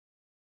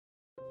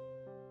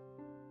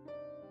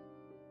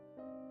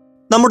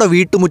നമ്മുടെ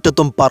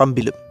വീട്ടുമുറ്റത്തും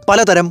പറമ്പിലും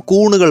പലതരം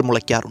കൂണുകൾ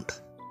മുളയ്ക്കാറുണ്ട്.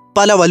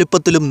 പല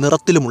വലുപ്പത്തിലും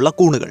നിറത്തിലുമുള്ള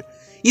കൂണുകൾ.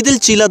 ഇതിൽ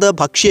ചിലത്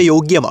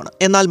ഭക്ഷ്യയോഗ്യമാണ്,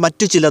 എന്നാൽ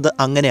മറ്റു ചിലത്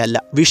അങ്ങനെയല്ല,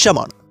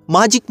 വിഷമാണ്.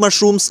 മാജിക്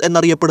മഷ്റൂംസ്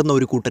എന്നറിയപ്പെടുന്ന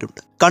ഒരു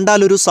കൂട്ടരുണ്ട്.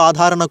 കണ്ടാൽ ഒരു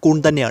സാധാരണ കൂൺ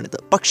തന്നെയാണിത്.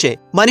 പക്ഷേ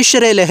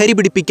മനുഷ്യരെ ലഹരി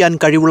പിടിപ്പിക്കാൻ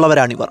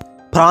കഴിവുള്ളവരാണിവർ.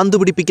 ഭ്രാന്ത്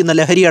പിടിപ്പിക്കുന്ന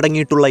ലഹരി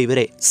അടങ്ങിയിട്ടുള്ള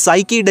ഇവരെ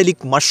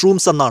സൈക്കിഡെലിക്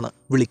മഷ്റൂംസ് എന്നാണ്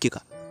വിളിക്കുക.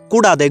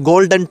 കൂടാതെ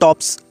golden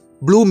tops,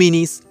 blue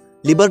മീനീസ്,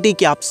 liberty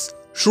caps,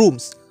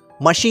 ഷ്രൂംസ്,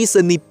 മഷീസ്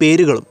എന്നീ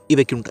പേരുകളും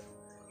ഇവയ്ക്കുണ്ട്.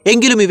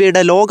 എങ്കിലും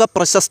ഇവയുടെ ലോക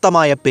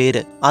പ്രശസ്തമായ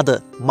പേര് അത്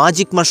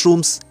മാജിക്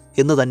മഷ്റൂംസ്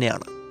എന്ന്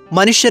തന്നെയാണ്.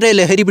 മനുഷ്യരെ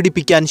ലഹരി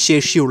പിടിപ്പിക്കാൻ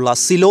ശേഷിയുള്ള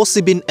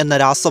സിലോസിബിൻ എന്ന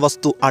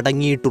രാസവസ്തു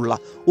അടങ്ങിയിട്ടുള്ള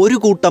ഒരു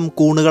കൂട്ടം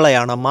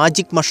കൂണുകളെയാണ്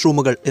മാജിക്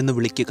മഷ്റൂമുകൾ എന്ന്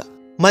വിളിക്കുക.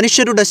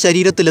 മനുഷ്യരുടെ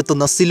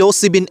ശരീരത്തിലെത്തുന്ന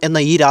സിലോസിബിൻ എന്ന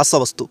ഈ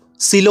രാസവസ്തു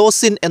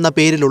സിലോസിൻ എന്ന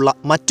പേരിലുള്ള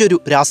മറ്റൊരു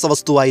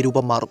രാസവസ്തുവായി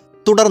രൂപം മാറും.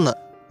 തുടർന്ന്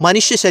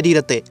മനുഷ്യ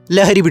ശരീരത്തെ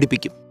ലഹരി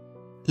പിടിപ്പിക്കും.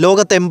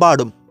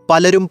 ലോകത്തെമ്പാടും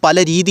പലരും പല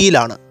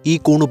രീതിയിലാണ് ഈ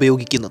കൂൺ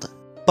ഉപയോഗിക്കുന്നത്.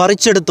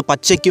 പറിച്ചെടുത്ത്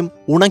പച്ചയ്ക്കും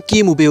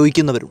ഉണക്കിയും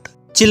ഉപയോഗിക്കുന്നവരുണ്ട്.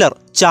 ചിലർ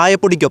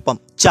ചായപ്പൊടിക്കൊപ്പം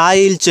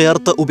ചായയിൽ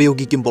ചേർത്ത്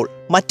ഉപയോഗിക്കുമ്പോൾ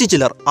മറ്റു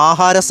ചിലർ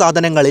ആഹാര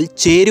സാധനങ്ങളിൽ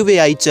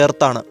ചേരുവയായി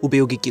ചേർത്താണ്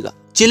ഉപയോഗിക്കുക.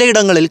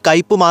 ചിലയിടങ്ങളിൽ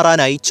കയ്പ്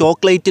മാറാനായി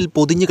ചോക്ലേറ്റിൽ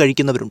പൊതിഞ്ഞു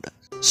കഴിക്കുന്നവരുണ്ട്.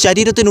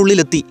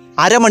 ശരീരത്തിനുള്ളിലെത്തി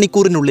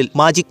അരമണിക്കൂറിനുള്ളിൽ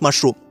മാജിക്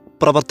മഷ്റൂം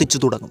പ്രവർത്തിച്ചു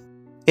തുടങ്ങും.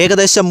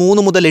 ഏകദേശം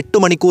 3 മുതൽ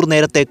 8 മണിക്കൂർ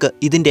നേരത്തേക്ക്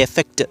ഇതിന്റെ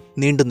എഫക്റ്റ്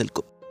നീണ്ടു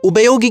നിൽക്കും.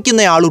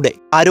 ഉപയോഗിക്കുന്നയാളുടെ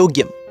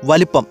ആരോഗ്യം,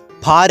 വലിപ്പം,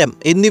 ഭാരം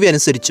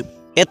എന്നിവയനുസരിച്ചും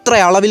എത്ര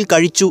അളവിൽ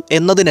കഴിച്ചു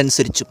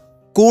എന്നതിനനുസരിച്ചും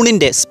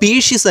കൂണിന്റെ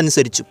സ്പീഷീസ്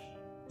അനുസരിച്ചും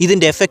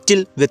ഇതിന്റെ എഫക്റ്റിൽ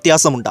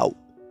വ്യത്യാസമുണ്ടാവും.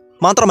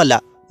 മാത്രമല്ല,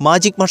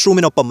 മാജിക്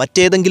മഷ്റൂമിനൊപ്പം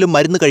മറ്റേതെങ്കിലും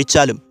മരുന്ന്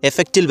കഴിച്ചാലും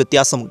എഫക്റ്റിൽ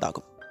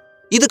വ്യത്യാസമുണ്ടാകും.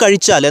 ഇത്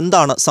കഴിച്ചാൽ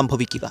എന്താണ്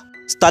സംഭവിക്കുക?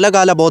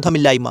 സ്ഥലകാല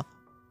ബോധമില്ലായ്മ,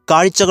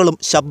 കാഴ്ചകളും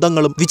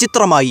ശബ്ദങ്ങളും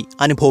വിചിത്രമായി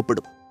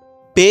അനുഭവപ്പെടും.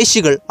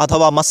 പേശികൾ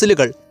അഥവാ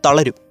മസിലുകൾ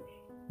തളരും.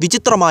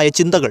 വിചിത്രമായ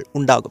ചിന്തകൾ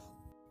ഉണ്ടാകും.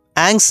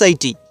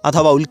 ആങ്സൈറ്റി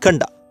അഥവാ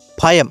ഉത്കണ്ഠ,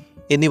 ഭയം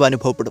എന്നിവ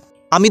അനുഭവപ്പെടും.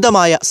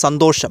 അമിതമായ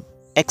സന്തോഷം,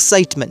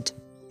 എക്സൈറ്റ്മെന്റ്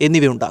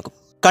എന്നിവയുണ്ടാകും.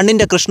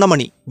 കണ്ണിന്റെ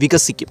കൃഷ്ണമണി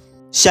വികസിക്കും.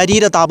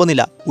 ശരീര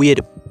താപനില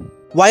ഉയരും.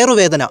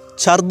 വയറുവേദന,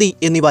 ഛർദി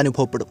എന്നിവ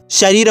അനുഭവപ്പെടും.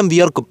 ശരീരം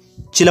വിയർക്കും,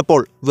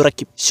 ചിലപ്പോൾ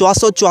വിറയ്ക്കും.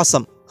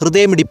 ശ്വാസോച്ഛ്വാസം,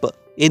 ഹൃദയമിടിപ്പ്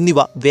എന്നിവ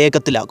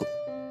വേഗത്തിലാകും.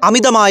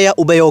 അമിതമായ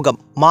ഉപയോഗം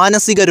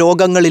മാനസിക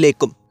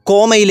രോഗങ്ങളിലേക്കും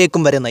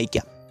കോമയിലേക്കും വരെ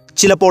നയിക്കാം.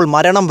 ചിലപ്പോൾ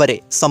മരണം വരെ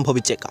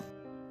സംഭവിച്ചേക്കാം.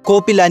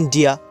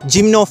 കോപ്പിലാൻഡിയ,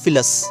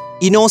 ജിംനോഫിലസ്,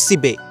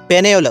 ഇനോസിബെ,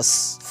 പെനയോലസ്,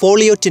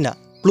 ഫോളിയോറ്റിന,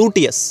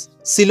 പ്ലൂട്ടിയസ്,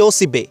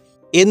 സിലോസിബെ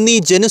എന്നീ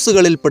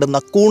ജനുസുകളിൽപ്പെടുന്ന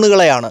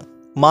കൂണുകളെയാണ്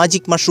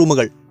മാജിക്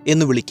മഷ്റൂമുകൾ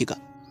എന്ന് വിളിക്കുക.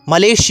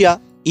 Malaysia,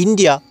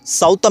 India,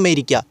 south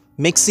America,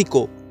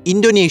 Mexico,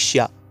 Indonesia,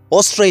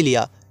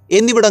 Australia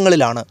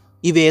എന്നിവിടങ്ങളിലാണ്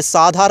ഇവയെ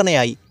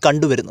സാധാരണയായി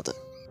കണ്ടുവരുന്നത്.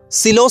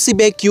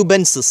 സിലോസിബെ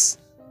ക്യൂബൻസിസ്,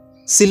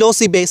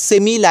 സിലോസിബെ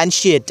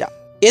സെമിലാൻഷിയേറ്റ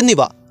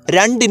എന്നിവ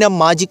 2 ഇനം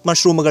മാജിക്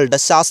മഷ്റൂമുകളുടെ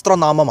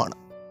ശാസ്ത്രനാമമാണ്.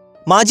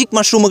 മാജിക്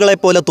മഷ്റൂമുകളെ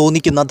പോലെ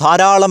തോന്നിക്കുന്ന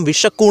ധാരാളം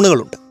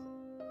വിഷക്കൂണുകളുണ്ട്.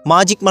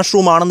 മാജിക്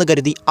മഷ്റൂം ആണെന്ന്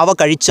കരുതി അവ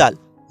കഴിച്ചാൽ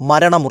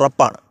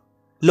മരണമുറപ്പാണ്.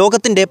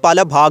 ലോകത്തിൻ്റെ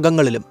പല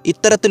ഭാഗങ്ങളിലും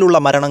ഇത്തരത്തിലുള്ള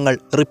മരണങ്ങൾ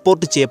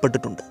റിപ്പോർട്ട്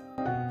ചെയ്യപ്പെട്ടിട്ടുണ്ട്.